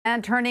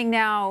And turning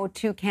now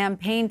to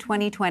campaign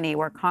 2020,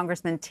 where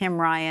Congressman Tim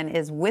Ryan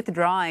is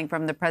withdrawing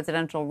from the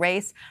presidential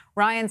race.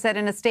 Ryan said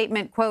in a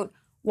statement, quote,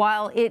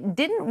 "While it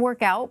didn't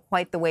work out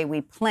quite the way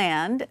we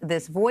planned,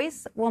 this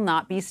voice will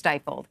not be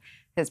stifled."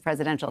 His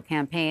presidential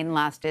campaign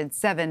lasted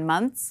 7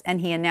 months,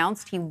 and he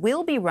announced he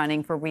will be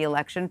running for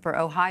re-election for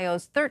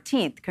Ohio's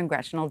 13th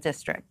congressional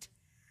district.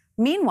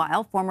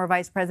 Meanwhile, former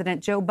Vice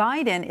President Joe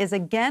Biden is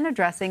again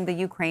addressing the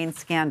Ukraine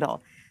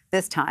scandal.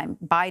 This time,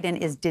 Biden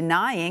is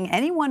denying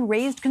anyone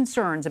raised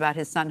concerns about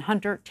his son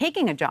Hunter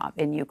taking a job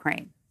in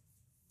Ukraine.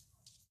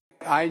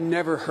 I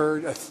never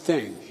heard a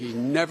thing. He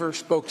never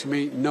spoke to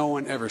me. No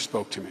one ever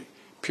spoke to me,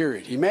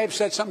 period. He may have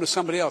said something to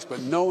somebody else, but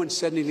no one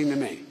said anything to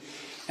me.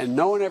 And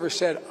no one ever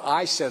said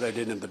I said I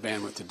didn't have the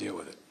bandwidth to deal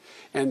with it.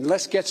 And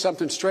let's get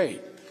something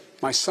straight.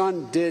 My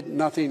son did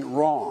nothing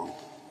wrong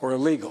or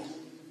illegal,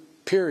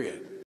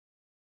 period.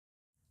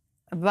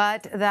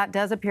 But that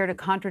does appear to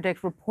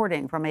contradict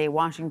reporting from a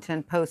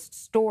Washington Post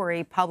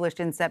story published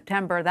in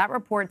September. That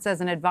report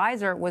says an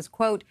advisor was,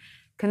 quote,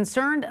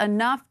 concerned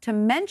enough to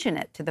mention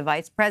it to the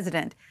vice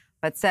president,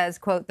 but says,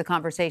 quote, the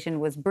conversation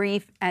was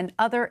brief and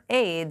other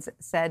aides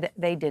said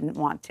they didn't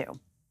want to.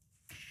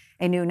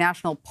 A new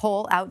national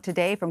poll out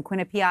today from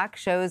Quinnipiac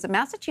shows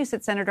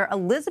Massachusetts Senator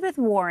Elizabeth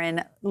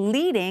Warren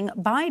leading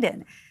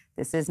Biden.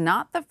 This is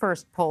not the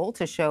first poll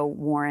to show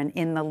Warren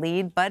in the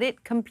lead, but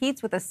it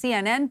competes with a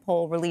CNN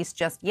poll released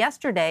just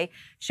yesterday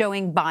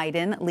showing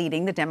Biden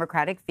leading the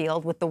Democratic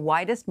field with the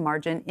widest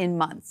margin in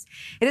months.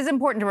 It is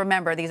important to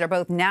remember these are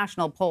both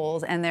national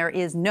polls and there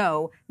is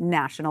no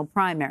national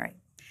primary.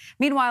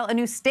 Meanwhile, a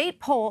new state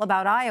poll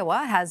about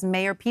Iowa has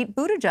Mayor Pete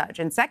Buttigieg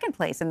in second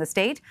place in the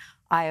state.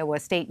 Iowa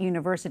State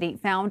University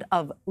found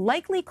of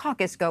likely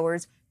caucus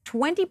goers,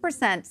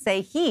 20%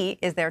 say he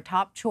is their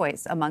top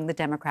choice among the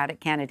Democratic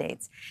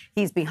candidates.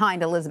 He's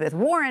behind Elizabeth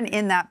Warren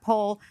in that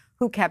poll,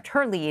 who kept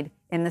her lead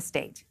in the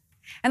state.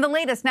 And the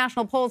latest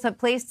national polls have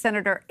placed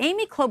Senator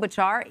Amy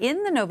Klobuchar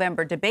in the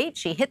November debate.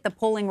 She hit the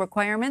polling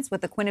requirements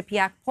with the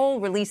Quinnipiac poll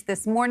released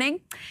this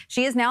morning.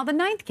 She is now the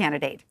 9th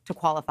candidate to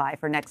qualify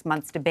for next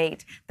month's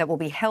debate that will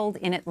be held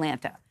in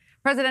Atlanta.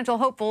 Presidential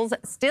hopefuls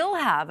still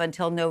have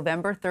until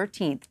November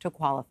 13th to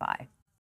qualify.